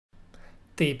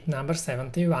Tip number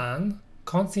 71,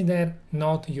 consider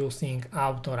not using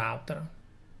autorouter.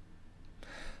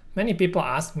 Many people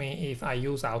ask me if I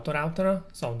use autorouter,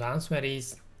 so the answer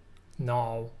is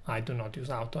no, I do not use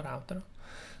autorouter.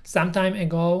 Some time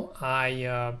ago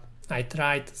I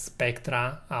tried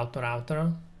Spectra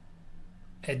autorouter.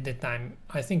 At the time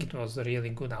I think it was a really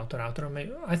good autorouter.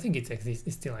 Maybe, I think it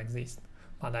still exists,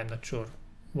 but I'm not sure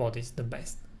what is the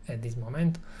best at this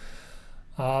moment.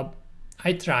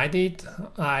 I tried it.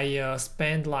 I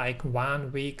spent like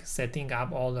 1 week setting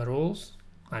up all the rules.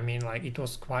 I mean, like, it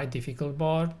was quite difficult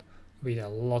board with a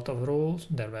lot of rules.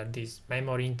 There were these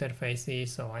memory interfaces,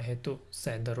 so I had to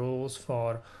set the rules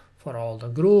for all the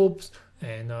groups,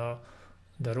 and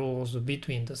the rules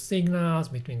between the signals,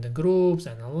 between the groups,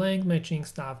 and the length matching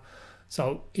stuff.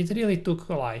 So it really took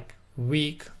like a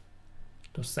week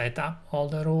to set up all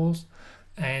the rules,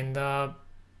 and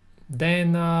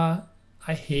then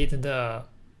I hit the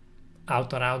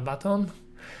auto route button,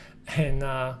 and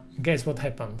guess what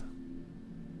happened?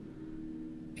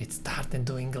 It started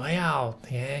doing layout.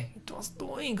 Yeah, it was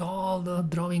doing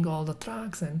drawing all the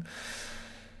tracks, and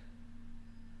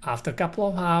after a couple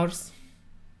of hours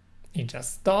it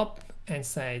just stopped and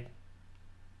said,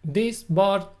 this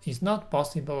board is not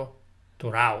possible to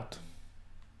route.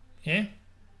 Yeah,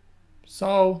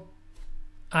 so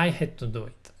I had to do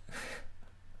it.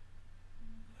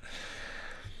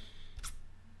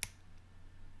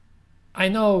 I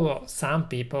know some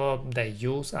people, they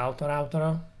use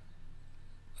autorouter.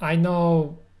 I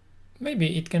know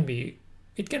maybe it can be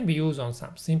used on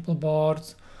some simple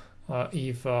boards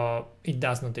if it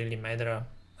does not really matter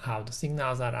how the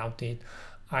signals are routed.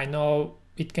 I know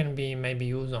it can be maybe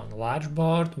used on large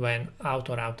board when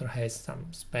autorouter has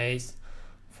some space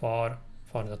for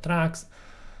the tracks,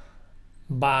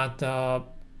 but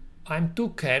I'm too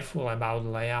careful about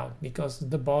layout because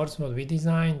the boards what we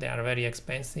design, they are very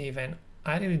expensive and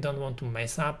I really don't want to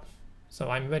mess up, so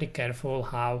I'm very careful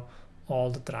how all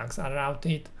the tracks are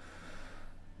routed.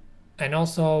 And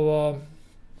also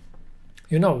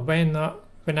you know, when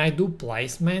I do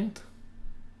placement,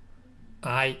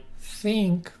 I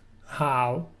think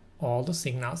how all the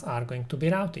signals are going to be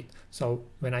routed. So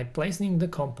when I'm placing the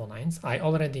components, I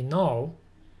already know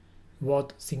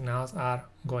what signals are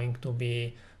going to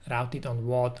be routed on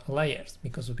what layers,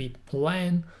 because we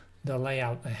plan the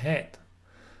layout ahead.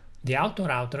 The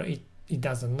autorouter, it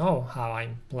doesn't know how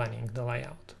I'm planning the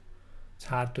layout. It's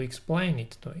hard to explain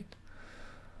it to it.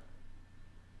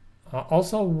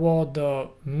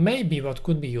 Also, maybe what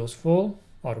could be useful,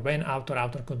 or when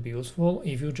autorouter could be useful,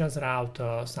 if you just route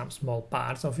some small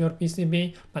parts of your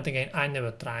PCB, but again, I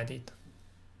never tried it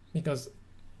because,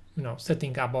 you know,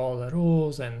 setting up all the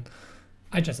rules, and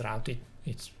I just route it.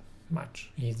 It's much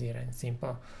easier and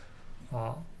simple,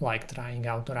 like trying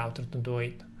autorouter to do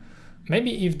it.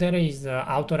 Maybe if there is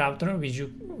autorouter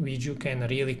which you can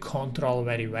really control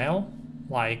very well,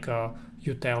 like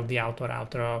you tell the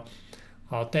autorouter,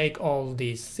 take all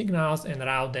these signals and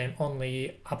route them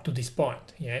only up to this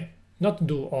point, yeah? Not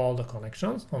do all the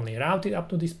connections, only route it up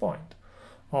to this point.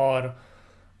 Or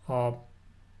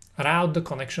route the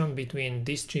connection between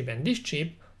this chip and this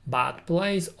chip, but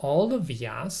place all the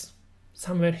vias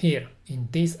somewhere here in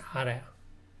this area.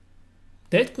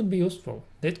 That could be useful.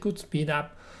 That could speed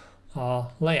up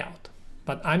layout.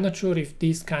 But I'm not sure if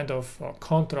this kind of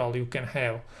control you can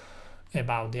have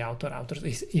about the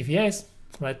autorouters. If yes,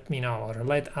 let me know, or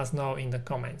let us know in the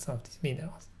comments of these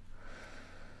videos.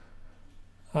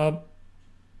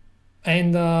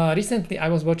 And recently I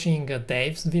was watching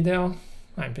Dave's video.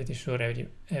 I'm pretty sure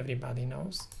everybody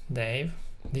knows Dave,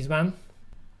 this one,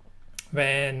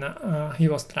 when he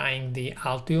was trying the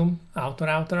Altium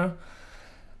autorouter.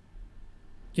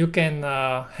 You can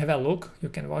have a look, you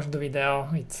can watch the video,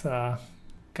 it's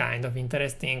kind of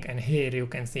interesting, and here you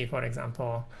can see, for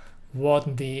example,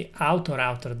 what the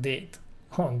autorouter did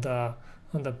on the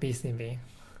PCB.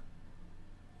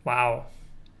 Wow,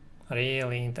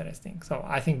 really interesting. So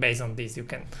I think based on this you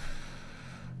can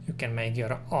make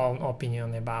your own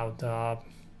opinion about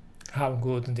how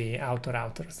good the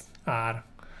autorouters are,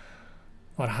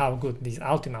 or how good these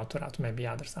Altium autorouters, maybe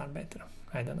others are better,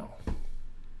 I don't know.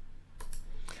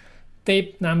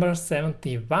 Tip number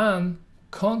 71,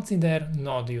 consider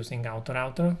not using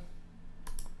autorouter.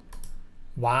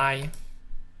 Why?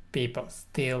 People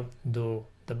still do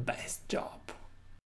the best job.